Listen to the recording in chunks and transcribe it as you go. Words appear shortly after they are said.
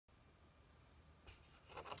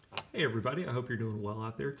Hey everybody, I hope you're doing well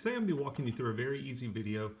out there. Today I'm going to be walking you through a very easy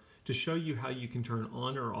video to show you how you can turn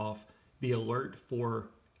on or off the alert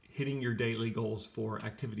for hitting your daily goals for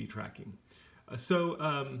activity tracking. First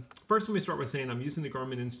let me start by saying I'm using the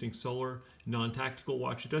Garmin Instinct Solar non-tactical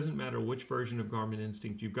watch. It doesn't matter which version of Garmin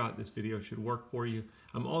Instinct you've got, this video should work for you.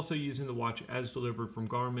 I'm also using the watch as delivered from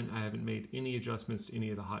Garmin. I haven't made any adjustments to any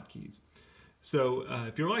of the hotkeys. So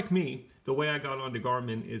if you're like me, the way I got onto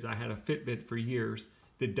Garmin is I had a Fitbit for years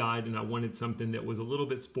that died, and I wanted something that was a little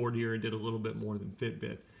bit sportier and did a little bit more than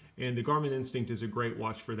Fitbit. And the Garmin Instinct is a great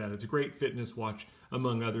watch for that. It's a great fitness watch,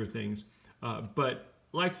 among other things. But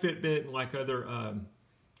like Fitbit and like other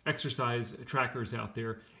exercise trackers out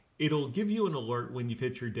there, it'll give you an alert when you've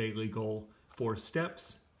hit your daily goal for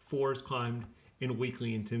steps, floors climbed, and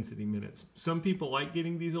weekly intensity minutes. Some people like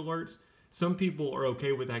getting these alerts. Some people are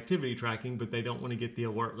okay with activity tracking, but they don't want to get the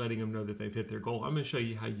alert letting them know that they've hit their goal. I'm going to show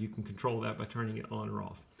you how you can control that by turning it on or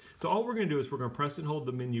off. So all we're going to do is we're going to press and hold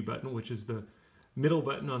the menu button, which is the middle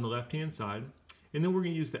button on the left-hand side. And then we're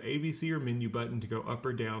going to use the ABC or menu button to go up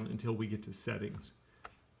or down until we get to settings.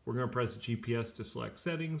 We're going to press GPS to select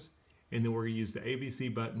settings, and then we're going to use the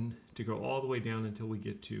ABC button to go all the way down until we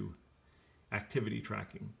get to activity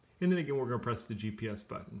tracking. And then again, we're going to press the GPS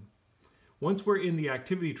button. Once we're in the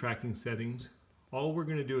activity tracking settings, all we're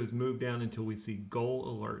going to do is move down until we see goal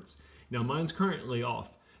alerts. Now mine's currently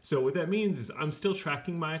off. So what that means is I'm still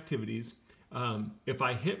tracking my activities. If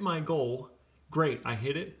I hit my goal, great, I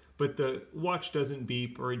hit it, but the watch doesn't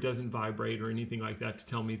beep or it doesn't vibrate or anything like that to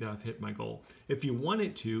tell me that I've hit my goal. If you want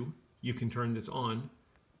it to, you can turn this on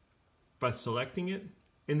by selecting it,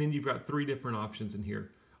 and then you've got three different options in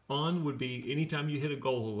here. On would be anytime you hit a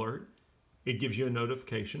goal alert, it gives you a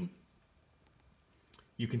notification.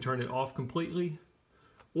 You can turn it off completely,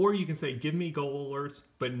 or you can say, give me goal alerts,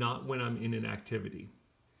 but not when I'm in an activity.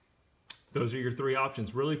 Those are your three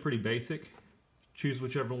options. Really pretty basic. Choose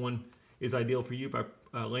whichever one is ideal for you by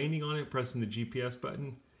landing on it, pressing the GPS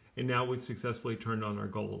button, and now we've successfully turned on our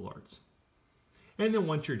goal alerts. And then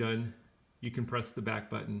once you're done, you can press the back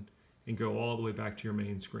button and go all the way back to your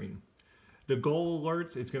main screen. The goal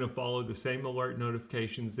alerts, it's going to follow the same alert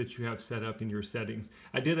notifications that you have set up in your settings.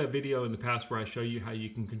 I did a video in the past where I show you how you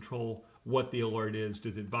can control what the alert is.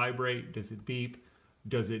 Does it vibrate? Does it beep?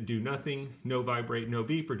 Does it do nothing? No vibrate, no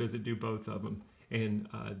beep? Or does it do both of them? And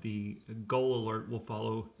the goal alert will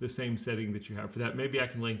follow the same setting that you have for that. Maybe I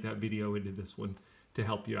can link that video into this one to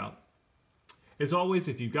help you out. As always,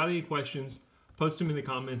 if you've got any questions, post them in the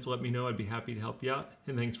comments. Let me know. I'd be happy to help you out.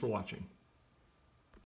 And thanks for watching.